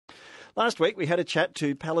Last week we had a chat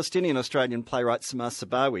to Palestinian-Australian playwright Samar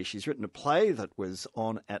Sabawi. She's written a play that was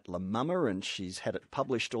on at La Mama and she's had it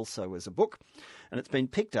published also as a book, and it's been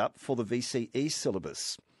picked up for the VCE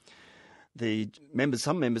syllabus.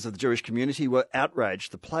 Some members of the Jewish community were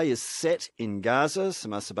outraged. The play is set in Gaza.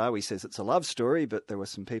 Samar Sabawi says it's a love story, but there were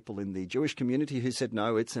some people in the Jewish community who said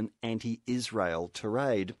no, it's an anti-Israel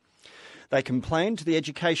tirade. They complained to the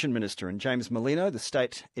Education Minister, and James Merlino, the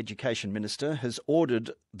State Education Minister, has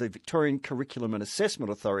ordered the Victorian Curriculum and Assessment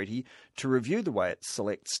Authority to review the way it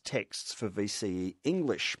selects texts for VCE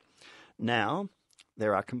English. Now,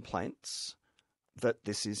 there are complaints that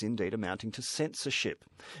this is indeed amounting to censorship.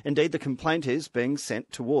 Indeed, the complaint is being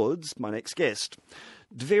sent towards my next guest.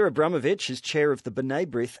 Dvir Abramovich is chair of the B'nai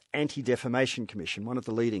B'rith Anti-Defamation Commission, one of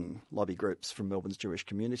the leading lobby groups from Melbourne's Jewish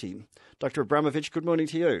community. Dr. Abramovich, good morning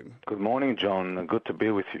to you. Good morning, John. Good to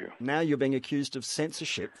be with you. Now you're being accused of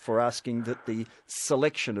censorship for asking that the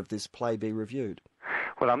selection of this play be reviewed.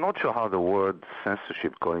 Well, I'm not sure how the word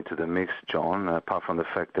censorship got into the mix, John, apart from the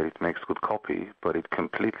fact that it makes good copy, but it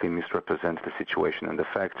completely misrepresents the situation and the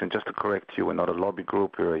facts. And just to correct you, we're not a lobby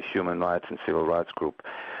group, we're a human rights and civil rights group.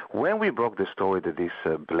 When we broke the story that this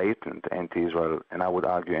blatant anti-Israel, and I would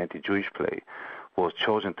argue anti-Jewish play, was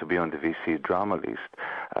chosen to be on the VC drama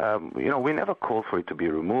list, we never called for it to be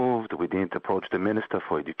removed. We didn't approach the Minister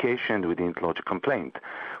for Education. We didn't lodge a complaint.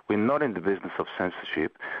 We're not in the business of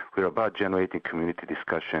censorship. We're about generating community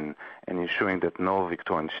discussion and ensuring that no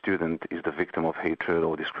Victorian student is the victim of hatred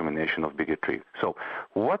or discrimination of bigotry. So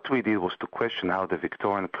what we did was to question how the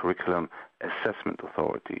Victorian Curriculum Assessment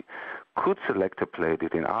Authority could select a play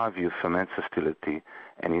that, in our view, foments hostility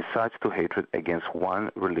and incites to hatred against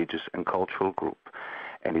one religious and cultural group.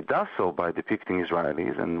 And it does so by depicting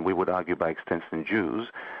Israelis, and we would argue by extension Jews,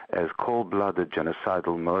 as cold-blooded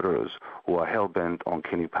genocidal murderers who are hell-bent on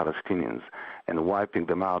killing Palestinians and wiping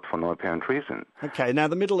them out for no apparent reason. Okay, now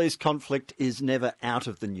the Middle East conflict is never out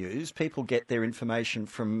of the news. People get their information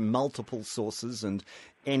from multiple sources and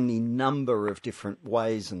any number of different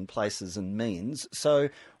ways and places and means. So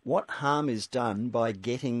what harm is done by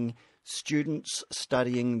getting students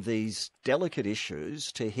studying these delicate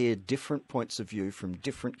issues to hear different points of view from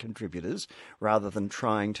different contributors rather than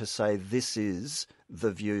trying to say this is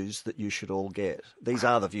the views that you should all get? These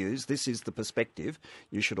are the views, this is the perspective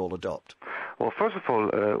you should all adopt. Well, first of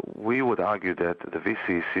all, we would argue that the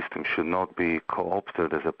VC system should not be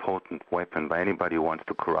co-opted as a potent weapon by anybody who wants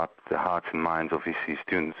to corrupt the hearts and minds of VC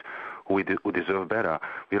students who deserve better.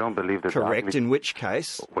 We don't believe that... Correct, in which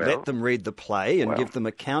case, let them read the play and give them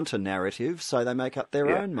a counter-narrative so they make up their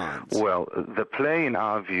own minds. Well, the play, in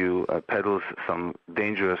our view, peddles some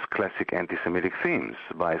dangerous classic anti-Semitic themes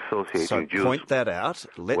by associating Jews... So point that out,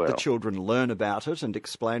 let the children learn about it and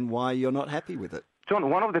explain why you're not happy with it. John,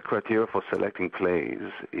 one of the criteria for selecting plays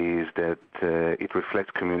is that it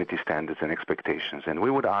reflects community standards and expectations. And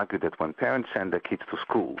we would argue that when parents send their kids to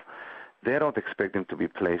school, they don't expect them to be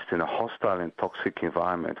placed in a hostile and toxic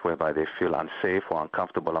environment whereby they feel unsafe or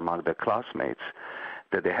uncomfortable among their classmates,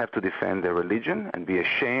 that they have to defend their religion and be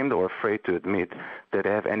ashamed or afraid to admit that they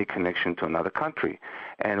have any connection to another country.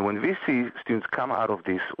 And when VC students come out of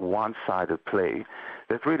this one-sided play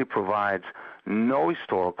that really provides no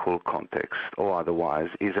historical context or otherwise,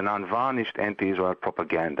 is an unvarnished anti-Israel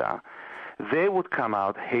propaganda, they would come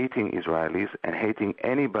out hating Israelis and hating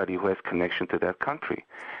anybody who has connection to that country.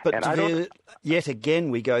 But yet again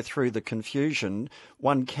we go through the confusion.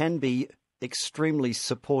 One can be extremely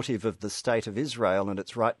supportive of the state of Israel and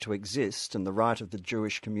its right to exist and the right of the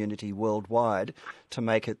Jewish community worldwide to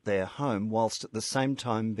make it their home, whilst at the same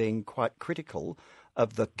time being quite critical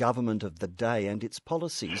of the government of the day and its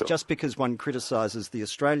policies. Sure. Just because one criticises the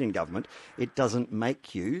Australian government, it doesn't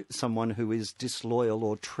make you someone who is disloyal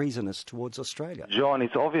or treasonous towards Australia. John,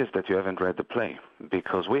 it's obvious that you haven't read the play,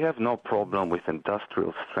 because we have no problem with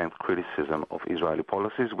industrial strength criticism of Israeli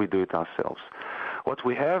policies. We do it ourselves. What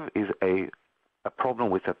we have is a problem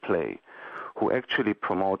with a play who actually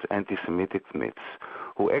promotes anti-Semitic myths,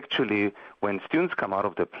 who actually, when students come out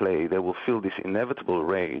of the play, they will feel this inevitable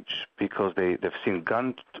rage because they've seen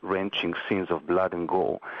gun-wrenching scenes of blood and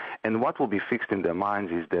gore. And what will be fixed in their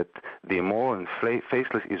minds is that the immoral and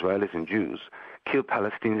faceless Israelis and Jews kill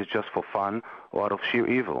Palestinians just for fun or out of sheer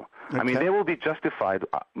evil. Okay. I mean, they will be justified.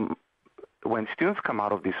 When students come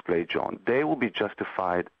out of this play, John, they will be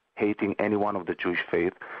justified hating anyone of the Jewish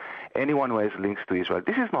faith anyone who has links to Israel.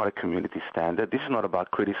 This is not a community standard. This is not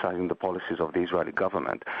about criticizing the policies of the Israeli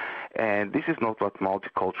government. And this is not what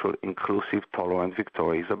multicultural, inclusive, tolerant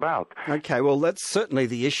Victoria is about. Okay, well, that's certainly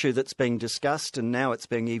the issue that's being discussed, and now it's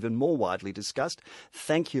being even more widely discussed.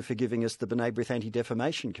 Thank you for giving us the B'nai B'rith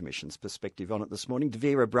Anti-Defamation Commission's perspective on it this morning.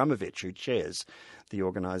 Dvir Abramovich, who chairs the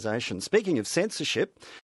organisation. Speaking of censorship,